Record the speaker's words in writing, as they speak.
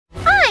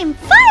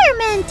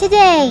lion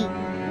today.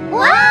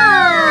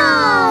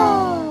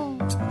 Wow!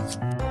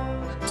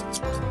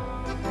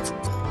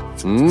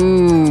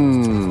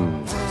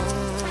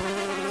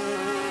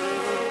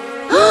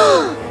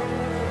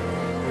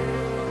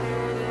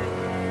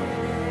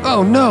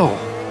 Oh no!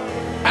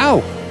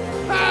 Ow!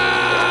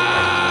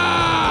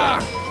 Ah!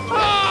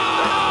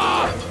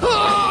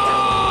 Ah!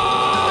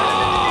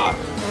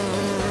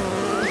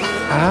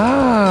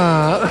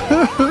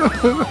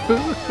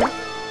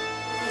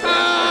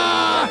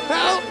 Ah!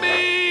 Help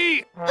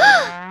me!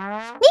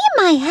 Need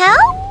my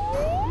help?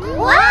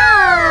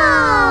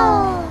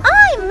 Wow!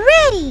 I'm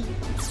ready!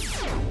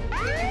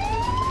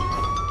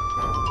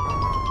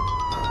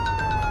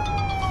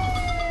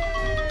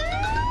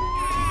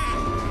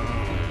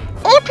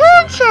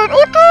 Attention!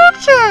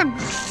 Attention!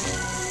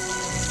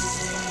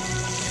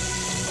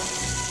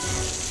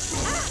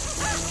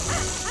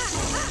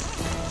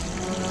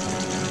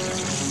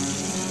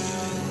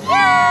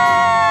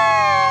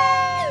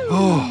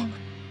 Oh,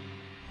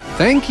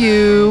 thank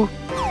you.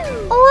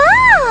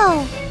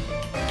 Wow!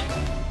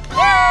 Yay!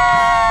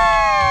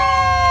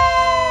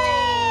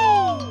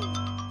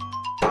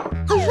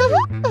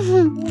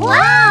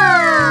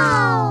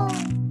 Wow!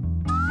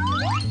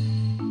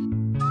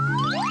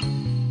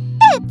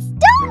 It's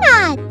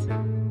donut!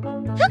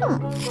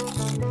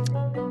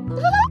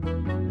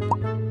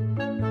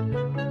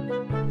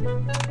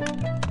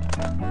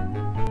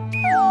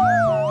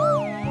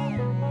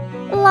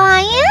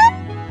 Lion?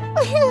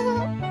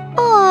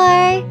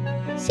 Or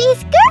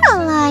she's girl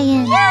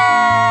lion?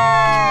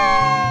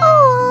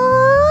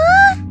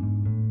 Or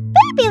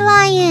baby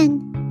lion?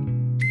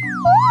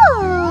 Ooh.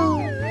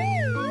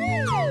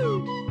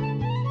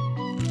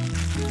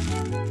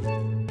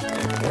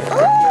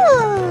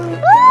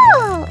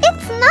 Ooh,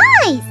 it's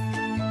nice.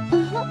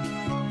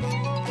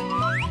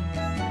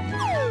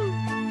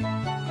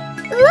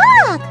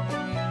 Look.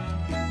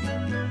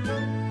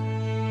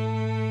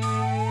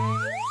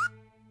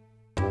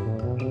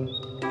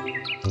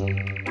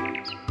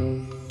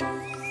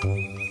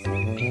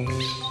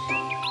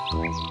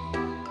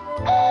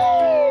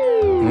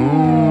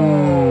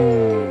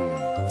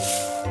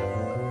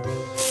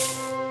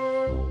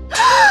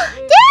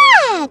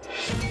 Dad!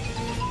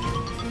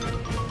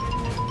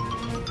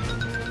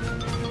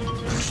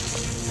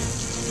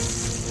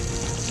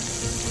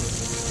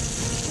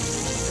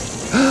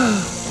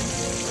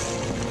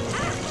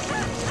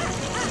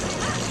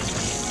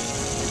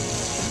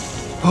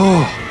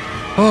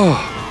 Oh,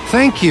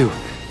 thank you.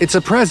 It's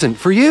a present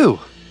for you.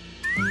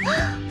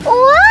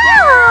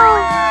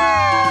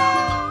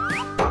 Wow!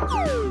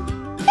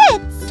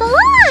 It's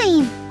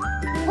slime!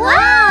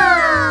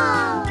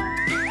 Wow!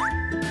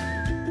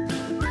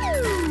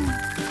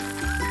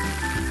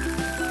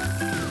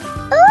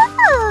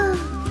 Ooh!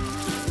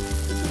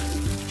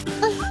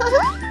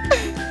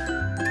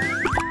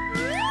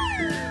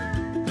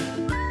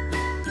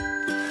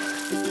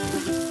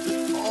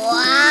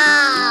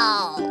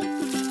 Wow!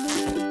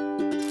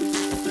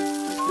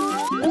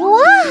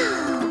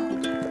 Wow!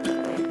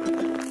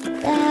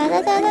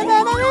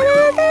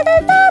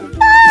 Da-da-da-da-da-da-da-da-da-da.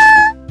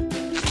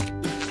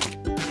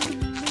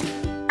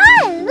 I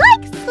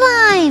like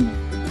slime!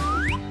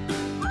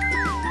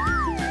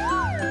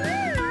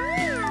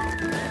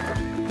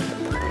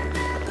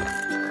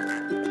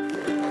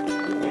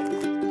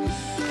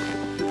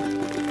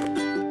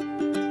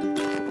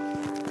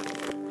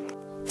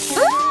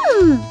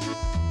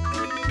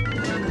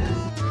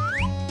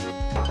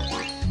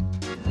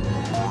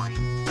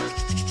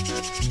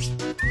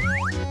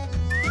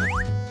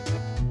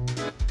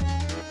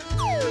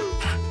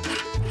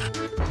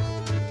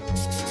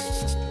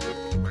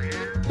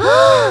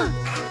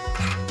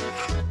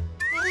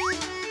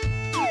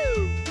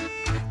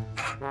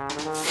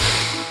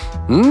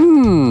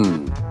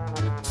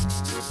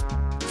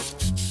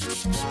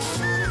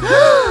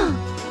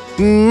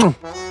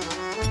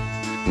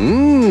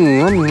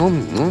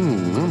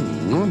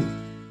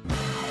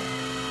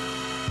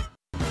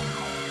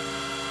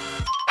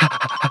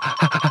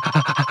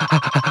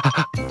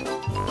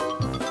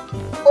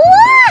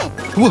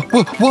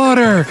 What?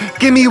 Water!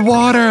 Give me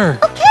water!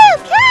 Okay,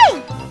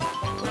 okay.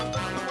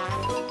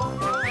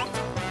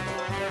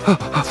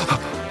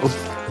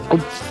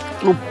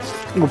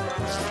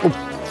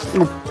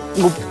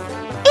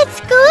 It's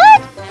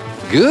good?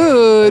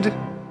 Good!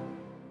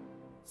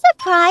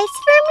 Surprise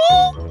for me?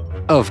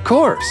 Of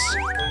course.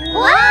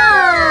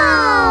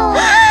 Wow!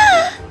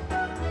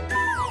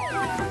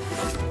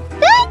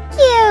 Thank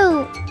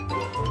you!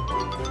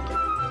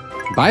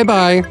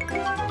 Bye-bye.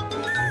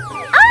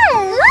 I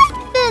like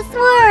this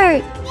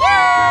work!